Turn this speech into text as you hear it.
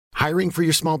Hiring for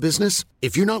your small business?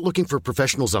 If you're not looking for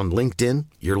professionals on LinkedIn,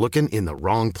 you're looking in the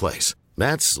wrong place.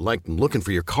 That's like looking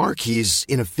for your car keys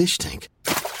in a fish tank.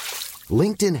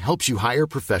 LinkedIn helps you hire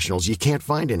professionals you can't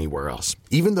find anywhere else,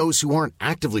 even those who aren't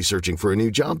actively searching for a new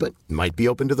job but might be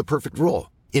open to the perfect role.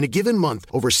 In a given month,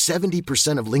 over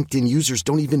 70% of LinkedIn users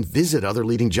don't even visit other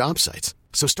leading job sites.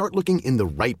 So start looking in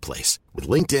the right place. With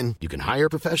LinkedIn, you can hire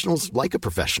professionals like a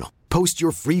professional. Post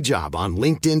your free job on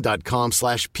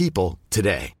linkedin.com/people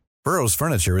today. Burrow's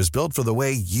furniture is built for the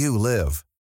way you live.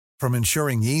 From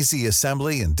ensuring easy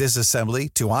assembly and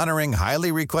disassembly to honoring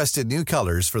highly requested new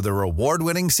colors for their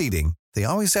award-winning seating, they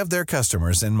always have their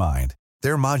customers in mind.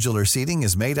 Their modular seating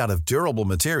is made out of durable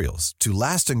materials to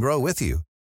last and grow with you.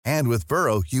 And with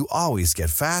Burrow, you always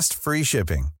get fast, free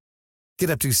shipping.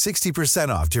 Get up to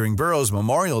 60% off during Burrow's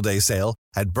Memorial Day sale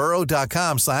at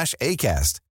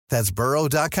burrow.com/ACAST. That's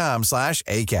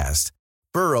burrow.com/ACAST.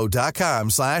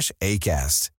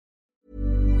 burrow.com/ACAST.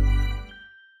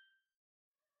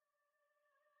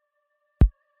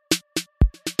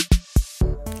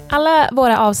 Alla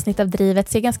våra avsnitt av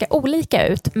Drivet ser ganska olika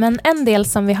ut, men en del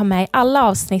som vi har med i alla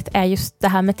avsnitt är just det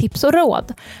här med tips och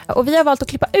råd. Och vi har valt att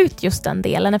klippa ut just den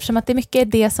delen eftersom att det är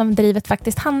mycket det som Drivet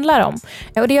faktiskt handlar om.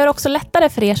 Och det gör också lättare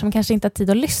för er som kanske inte har tid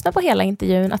att lyssna på hela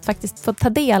intervjun att faktiskt få ta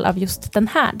del av just den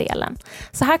här delen.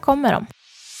 Så här kommer de.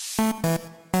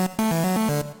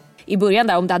 I början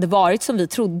där, om det hade varit som vi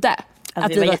trodde.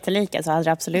 Att vi var jättelika så hade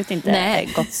det absolut inte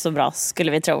gått så bra,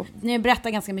 skulle vi tro. Ni berättar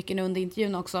ganska mycket nu under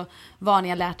intervjun också vad ni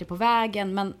har lärt er på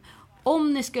vägen. Men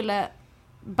om ni skulle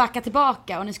backa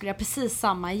tillbaka och ni skulle göra precis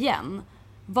samma igen,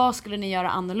 vad skulle ni göra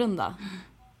annorlunda?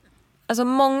 Alltså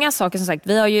många saker, som sagt.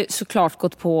 Vi har ju såklart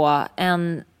gått på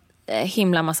en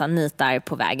himla massa nitar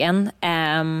på vägen.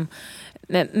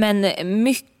 Men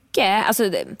mycket, alltså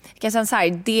kan jag säga så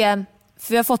här, det...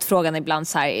 För vi har fått frågan ibland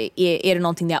så här, är det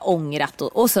någonting ni har ångrat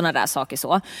och sådana där saker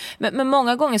så. Men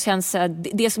många gånger känns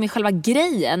det som är själva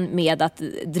grejen med att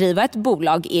driva ett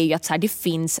bolag är ju att så här, det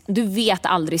finns, du vet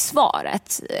aldrig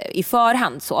svaret i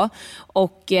förhand så.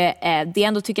 Och det jag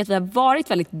ändå tycker att vi har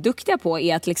varit väldigt duktiga på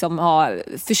är att liksom ha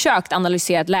försökt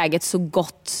analysera läget så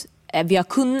gott vi har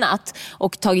kunnat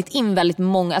och tagit in väldigt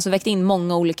många, alltså väckt in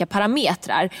många olika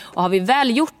parametrar. Och har vi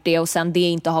väl gjort det och sen det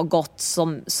inte har gått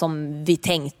som vi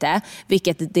tänkte,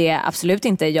 vilket det absolut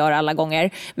inte gör alla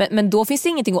gånger, men då finns det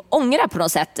ingenting att ångra på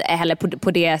något sätt heller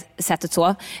på det sättet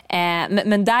så.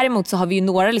 Men däremot så har vi ju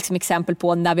några liksom exempel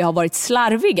på när vi har varit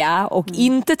slarviga och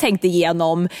inte tänkt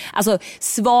igenom, alltså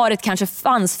svaret kanske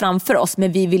fanns framför oss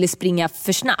men vi ville springa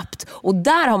för snabbt. Och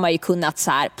där har man ju kunnat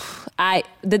så här, nej,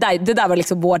 det där var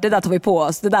liksom vårt, det där tar vi på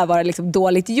oss, det där var liksom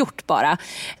dåligt gjort bara.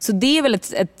 Så det är väl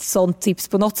ett sånt tips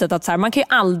på något sätt att så här, man kan ju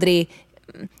aldrig,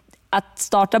 att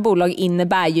starta bolag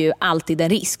innebär ju alltid en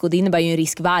risk och det innebär ju en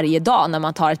risk varje dag när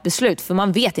man tar ett beslut för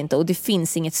man vet inte och det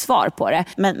finns inget svar på det.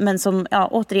 Men som, ja,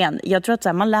 återigen, jag tror att så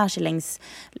här, man lär sig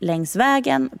längs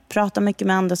vägen, pratar mycket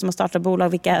med andra som har startat bolag,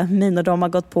 vilka minor de har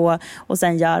gått på och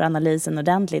sen gör analysen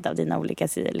ordentligt av dina olika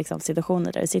liksom,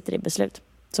 situationer där du sitter i beslut.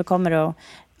 Så kommer du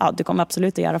du kommer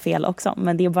absolut att göra fel också,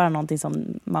 men det är bara någonting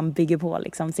som man bygger på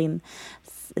liksom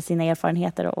sina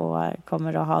erfarenheter och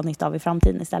kommer att ha nytta av i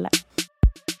framtiden istället.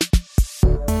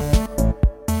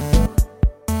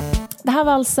 Det här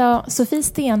var alltså Sofie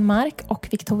Stenmark och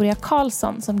Victoria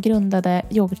Karlsson som grundade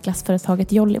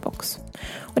yoghurtglassföretaget Jollybox.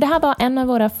 Och det här var en av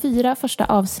våra 4 första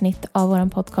avsnitt av vår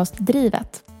podcast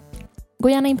Drivet. Gå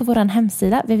gärna in på vår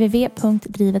hemsida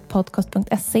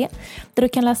www.drivetpodcast.se där du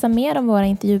kan läsa mer om våra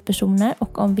intervjupersoner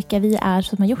och om vilka vi är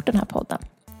som har gjort den här podden.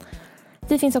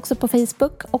 Vi finns också på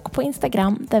Facebook och på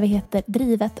Instagram där vi heter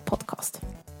Drivet Podcast.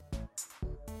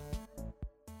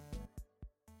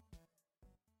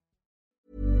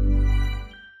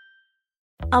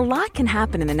 A lot can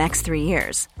happen in the next 3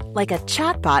 years. Like a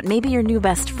chatbot may be your new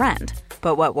best friend.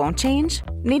 But what won't change?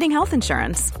 Needing health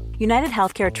insurance. United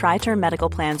Healthcare Tri-Term Medical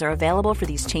Plans are available for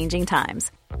these changing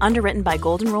times. Underwritten by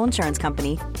Golden Rule Insurance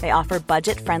Company, they offer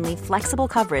budget-friendly, flexible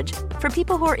coverage for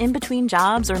people who are in between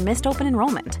jobs or missed open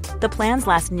enrollment. The plans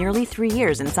last nearly 3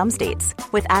 years in some states,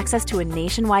 with access to a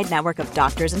nationwide network of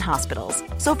doctors and hospitals.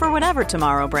 So for whatever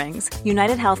tomorrow brings,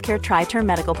 United Healthcare Tri-Term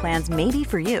Medical Plans may be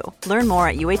for you. Learn more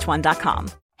at uh1.com.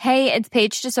 Hey, it's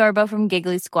Paige DeSorbo from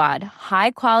Giggly Squad.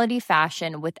 High quality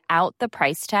fashion without the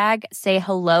price tag. Say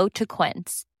hello to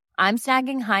Quince. I'm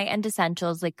snagging high-end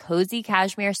essentials like cozy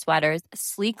cashmere sweaters,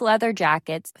 sleek leather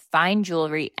jackets, fine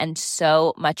jewelry, and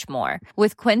so much more.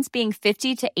 With Quince being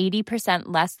 50 to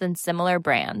 80% less than similar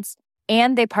brands.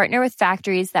 And they partner with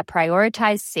factories that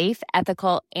prioritize safe,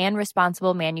 ethical, and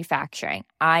responsible manufacturing.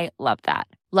 I love that.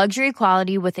 Luxury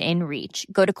quality within reach.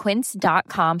 Go to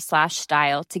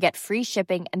quince.com/style to get free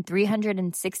shipping and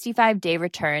 365-day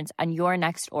returns on your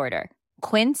next order.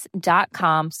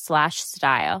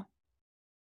 Quince.com/style.